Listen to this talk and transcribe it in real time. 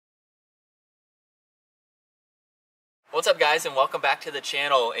What's up guys, and welcome back to the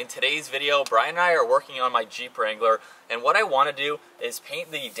channel. In today's video, Brian and I are working on my Jeep Wrangler, and what I want to do is paint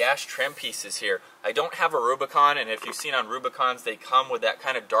the dash trim pieces here. I don't have a Rubicon, and if you've seen on Rubicons, they come with that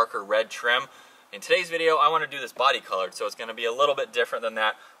kind of darker red trim. In today's video, I want to do this body colored, so it's going to be a little bit different than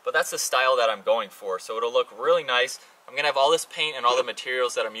that, but that's the style that I'm going for, so it'll look really nice. I'm going to have all this paint and all the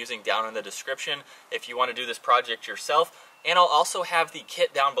materials that I'm using down in the description if you want to do this project yourself. And I'll also have the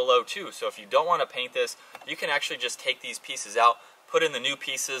kit down below too, so if you don't want to paint this, you can actually just take these pieces out, put in the new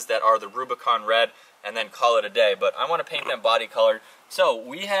pieces that are the Rubicon red, and then call it a day. But I want to paint them body colored. So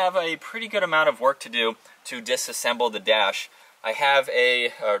we have a pretty good amount of work to do to disassemble the dash. I have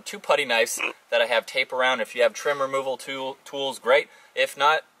two putty knives that I have tape around. If you have trim removal tools, great. If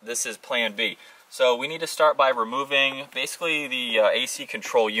not, this is plan B. So we need to start by removing basically the AC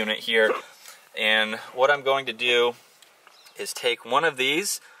control unit here. And what I'm going to do is take one of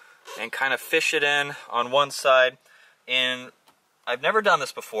these and kind of fish it in on one side. And I've never done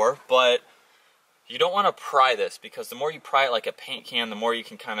this before, but you don't want to pry this, because the more you pry it like a paint can, the more you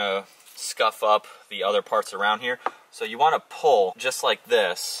can kind of scuff up the other parts around here. So you want to pull just like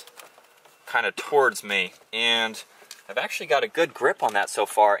this kind of towards me, and I've actually got a good grip on that so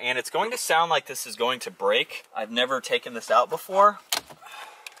far, and it's going to sound like this is going to break. I've never taken this out before.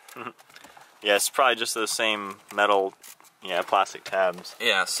 Yeah, it's probably just those same metal, plastic tabs.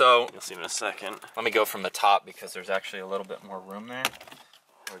 Yeah, so you'll see in a second. Let me go from the top because there's actually a little bit more room there.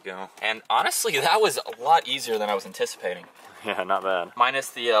 There we go. And honestly, that was a lot easier than I was anticipating. Yeah, not bad. Minus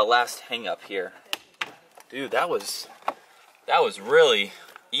the last hang up here. Dude, that was really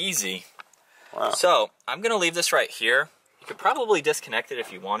easy. Wow. So I'm gonna leave this right here. You could probably disconnect it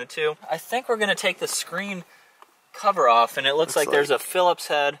if you wanted to. I think we're gonna take the screen cover off, and it looks like there's a Phillips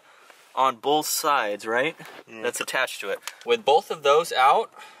head on both sides, right? Yeah. That's attached to it. With both of those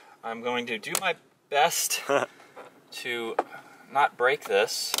out, I'm going to do my best to not break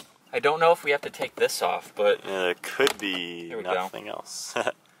this. I don't know if we have to take this off, but there could be nothing else.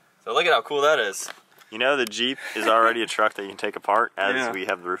 So look at how cool that is. You know, the Jeep is already a truck that you can take apart as we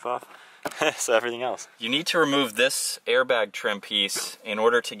have the roof off. So everything else. You need to remove this airbag trim piece in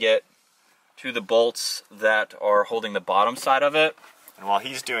order to get to the bolts that are holding the bottom side of it. And while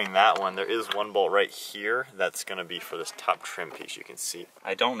he's doing that one, there is one bolt right here that's going to be for this top trim piece, you can see.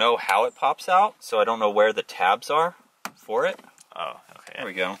 I don't know how it pops out, so I don't know where the tabs are for it. Oh, okay. There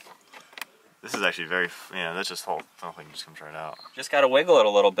we go. This is actually very, that's just whole thing just comes right out. Just got to wiggle it a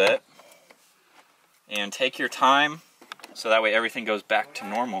little bit. And take your time, so that way everything goes back to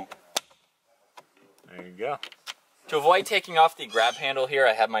normal. There you go. To avoid taking off the grab handle here,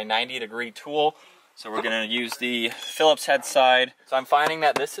 I have my 90-degree tool. So we're going to use the Phillips head side. So I'm finding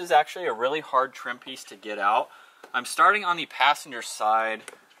that this is actually a really hard trim piece to get out. I'm starting on the passenger side,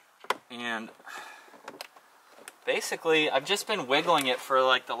 and basically I've just been wiggling it for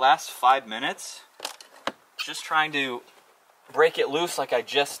like the last 5 minutes, just trying to break it loose like I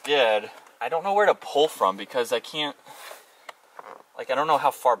just did. I don't know where to pull from because I can't, I don't know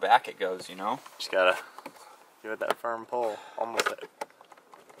how far back it goes, you know? Just gotta give it that firm pull, almost there.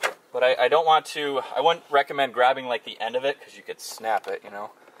 But I don't want to, I wouldn't recommend grabbing like the end of it because you could snap it, you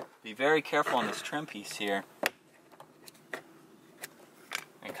know. Be very careful on this trim piece here.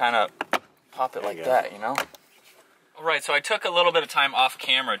 And kind of pop it like that, you know. Alright, so I took a little bit of time off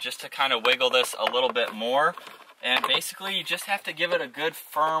camera just to kind of wiggle this a little bit more. And basically you just have to give it a good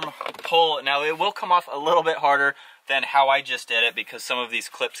firm pull. Now it will come off a little bit harder than how I just did it because some of these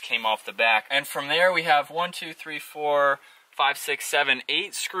clips came off the back. And from there we have 1, 2, 3, 4, 5, 6, 7,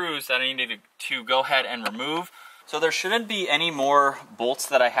 8 screws that I need to go ahead and remove. So there shouldn't be any more bolts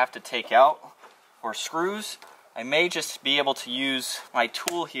that I have to take out or screws. I may just be able to use my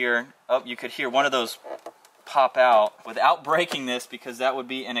tool here. Oh, you could hear one of those pop out without breaking this because that would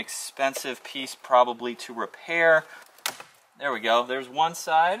be an expensive piece probably to repair. There we go. There's one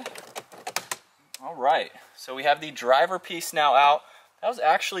side. All right. So we have the driver piece now out. That was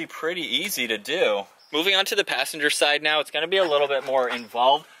actually pretty easy to do. Moving on to the passenger side now, it's going to be a little bit more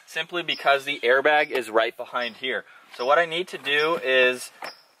involved simply because the airbag is right behind here. So what I need to do is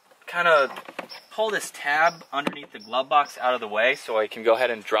kind of pull this tab underneath the glove box out of the way so I can go ahead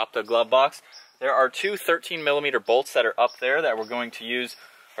and drop the glove box. There are two 13mm bolts that are up there that we're going to use,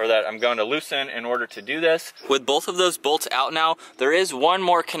 or that I'm going to loosen in order to do this. With both of those bolts out now, there is one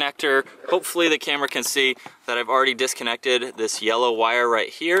more connector, hopefully the camera can see, that I've already disconnected this yellow wire right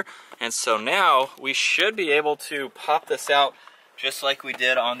here. And so now we should be able to pop this out just like we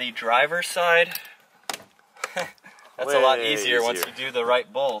did on the driver's side. That's a lot easier once you do the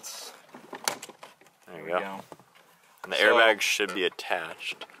right bolts. There you go. And the airbag should be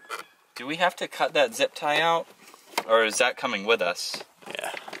attached. Do we have to cut that zip tie out? Or is that coming with us? Yeah.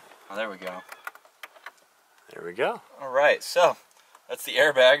 Oh, there we go. There we go. All right, so that's the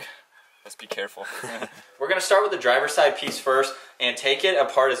airbag. Let's be careful. We're gonna start with the driver's side piece first and take it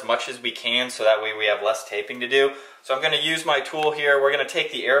apart as much as we can so that way we have less taping to do. So I'm gonna use my tool here. We're gonna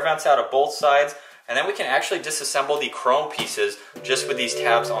take the air vents out of both sides and then we can actually disassemble the chrome pieces just with these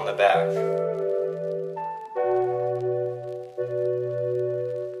tabs on the back.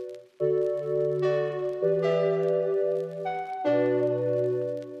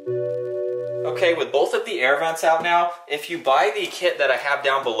 Okay, with both of the air vents out now, if you buy the kit that I have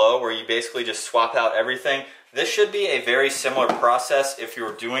down below where you basically just swap out everything, this should be a very similar process if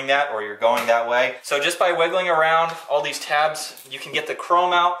you're doing that or you're going that way. So just by wiggling around all these tabs, you can get the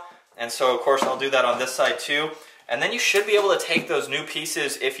chrome out. And so of course I'll do that on this side too. And then you should be able to take those new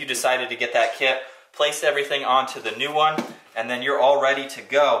pieces if you decided to get that kit, place everything onto the new one, and then you're all ready to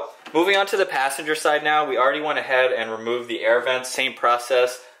go. Moving on to the passenger side now, we already went ahead and removed the air vents, same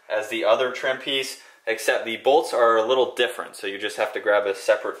process as the other trim piece, except the bolts are a little different, so you just have to grab a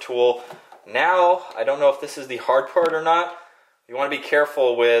separate tool. Now, I don't know if this is the hard part or not. You want to be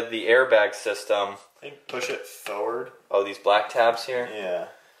careful with the airbag system. I think push it forward. Oh, these black tabs here? Yeah.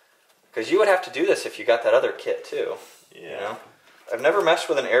 Because you would have to do this if you got that other kit too. Yeah. You know? I've never messed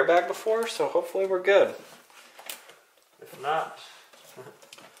with an airbag before, so hopefully we're good. If not,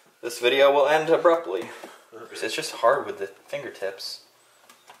 this video will end abruptly. It's just hard with the fingertips.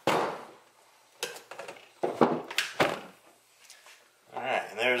 Alright,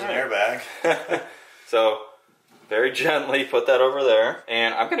 and there's an airbag. So, very gently put that over there.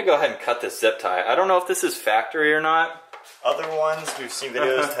 And I'm going to go ahead and cut this zip tie. I don't know if this is factory or not. Other ones, we've seen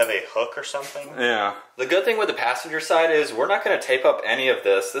videos have a hook or something. Yeah. The good thing with the passenger side is we're not going to tape up any of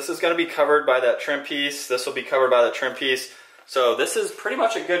this. This is going to be covered by that trim piece. This will be covered by the trim piece. So this is pretty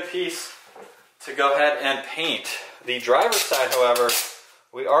much a good piece to go ahead and paint. The driver's side, however,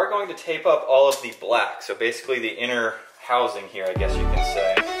 we are going to tape up all of the black. So basically the inner housing here, I guess you can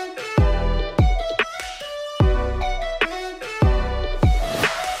say.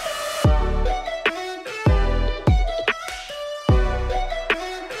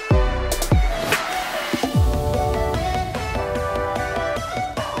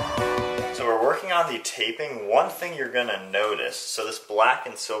 So we're working on the taping. One thing you're gonna notice, so this black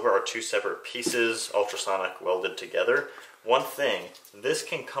and silver are two separate pieces, ultrasonic welded together. One thing, this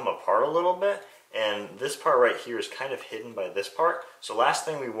can come apart a little bit, and this part right here is kind of hidden by this part. So last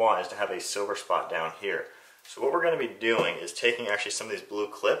thing we want is to have a silver spot down here. So what we're going to be doing is taking actually some of these blue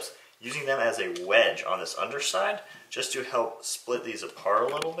clips, using them as a wedge on this underside, just to help split these apart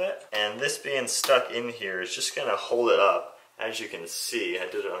a little bit. And this being stuck in here is just going to hold it up. As you can see, I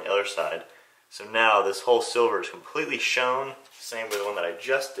did it on the other side. So now this whole silver is completely shown, same with the one that I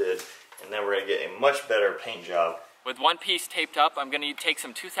just did, and then we're going to get a much better paint job. With one piece taped up, I'm going to take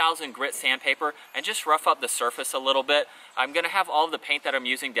some 2000 grit sandpaper and just rough up the surface a little bit. I'm going to have all of the paint that I'm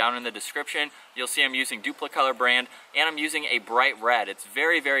using down in the description. You'll see I'm using Duplicolor brand, and I'm using a bright red. It's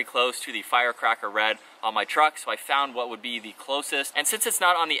very, very close to the firecracker red on my truck, so I found what would be the closest. And since it's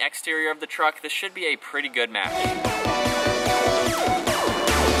not on the exterior of the truck, this should be a pretty good match.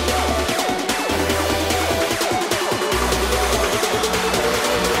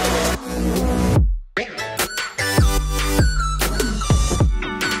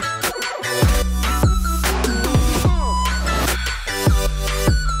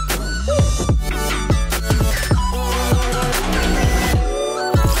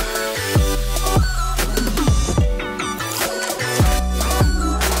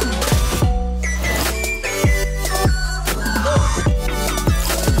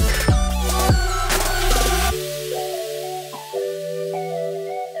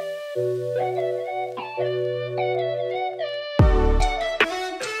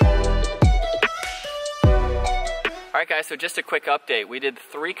 Alright guys, so just a quick update. We did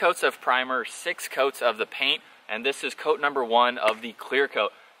 3 coats of primer, 6 coats of the paint, and this is coat number 1 of the clear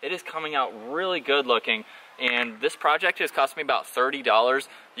coat. It is coming out really good looking, and this project has cost me about $30.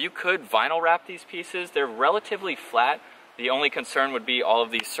 You could vinyl wrap these pieces. They're relatively flat. The only concern would be all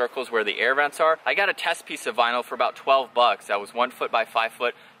of these circles where the air vents are. I got a test piece of vinyl for about 12 bucks. That was 1 foot by 5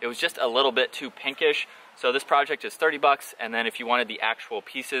 foot. It was just a little bit too pinkish. So this project is 30 bucks, and then if you wanted the actual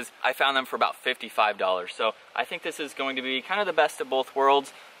pieces, I found them for about $55. So I think this is going to be kind of the best of both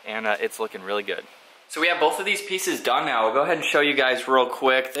worlds, and it's looking really good. So we have both of these pieces done now. I'll go ahead and show you guys real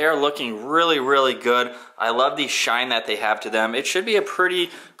quick. They are looking really, really good. I love the shine that they have to them. It should be a pretty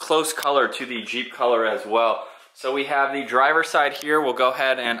close color to the Jeep color as well. So we have the driver's side here. We'll go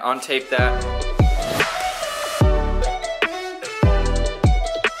ahead and untape that.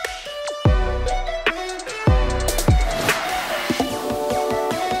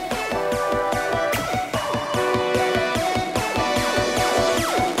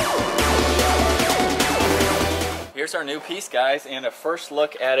 guys, and a first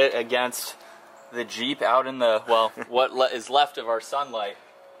look at it against the Jeep out in the, well, what is left of our sunlight.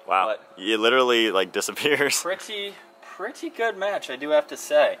 Wow, but it literally like disappears. Pretty good match, I do have to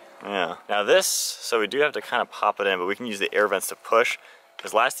say. Yeah. Now this, so we do have to kind of pop it in, but we can use the air vents to push.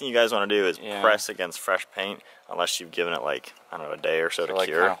 Because last thing you guys want to do is press against fresh paint, unless you've given it like, I don't know, a day or so to like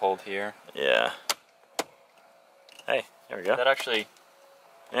cure. Kind of hold here. Yeah. Hey, there we go. That actually,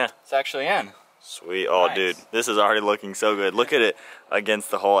 yeah, it's actually in. Sweet. Oh, nice. Dude, this is already looking so good. Look at it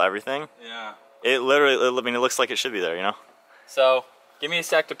against the whole everything. Yeah. It literally, I mean, it looks like it should be there, you know? So, give me a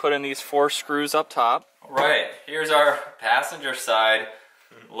sec to put in these 4 screws up top. All right, here's our passenger side.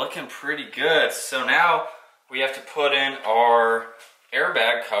 Looking pretty good. So now we have to put in our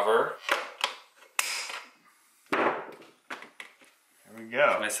airbag cover. There we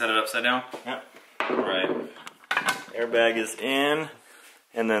go. Can I set it upside down? Yep. All right. Airbag is in.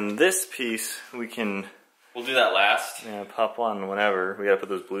 And then this piece, we'll do that last. Yeah, pop on whenever. We gotta put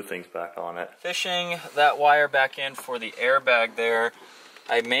those blue things back on it. Fishing that wire back in for the airbag there.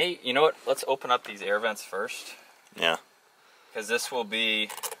 I may, you know what, let's open up these air vents first. Yeah. Because this will be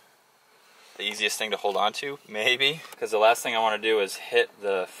the easiest thing to hold on to, maybe. Because the last thing I want to do is hit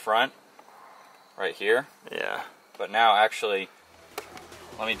the front right here. Yeah. But now actually,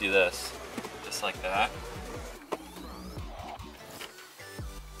 let me do this, just like that.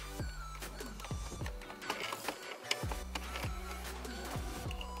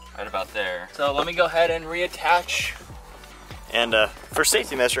 Right about there. So let me go ahead and reattach. And for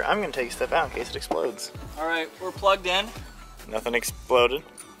safety measure, I'm going to take a step out in case it explodes. All right, we're plugged in. Nothing exploded.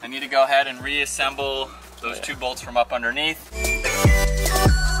 I need to go ahead and reassemble those 2 bolts from up underneath.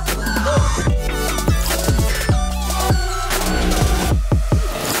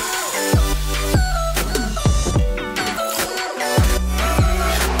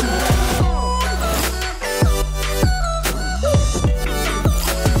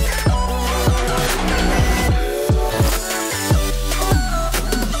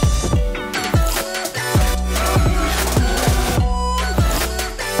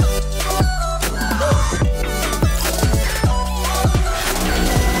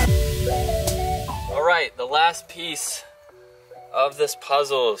 Last piece of this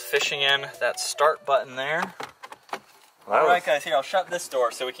puzzle is fishing in that start button there. All right, guys, here, I'll shut this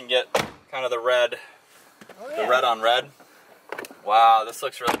door so we can get kind of the red, the red on red. Wow, this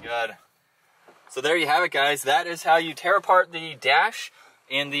looks really good. So there you have it, guys. That is how you tear apart the dash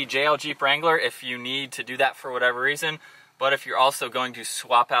in the JL Jeep Wrangler if you need to do that for whatever reason. But if you're also going to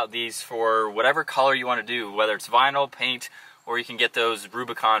swap out these for whatever color you want to do, whether it's vinyl, paint, or you can get those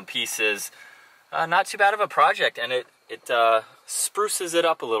Rubicon pieces, not too bad of a project, and it spruces it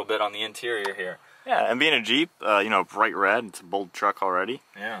up a little bit on the interior here. Yeah, and being a Jeep, you know, bright red, it's a bold truck already.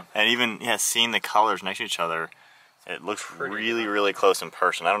 Yeah. And even, seeing the colors next to each other, it looks really close in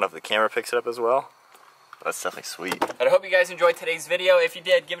person. I don't know if the camera picks it up as well, but that's definitely sweet. But I hope you guys enjoyed today's video. If you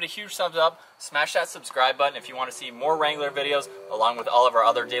did, give it a huge thumbs up. Smash that subscribe button if you want to see more Wrangler videos, along with all of our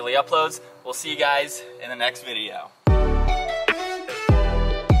other daily uploads. We'll see you guys in the next video.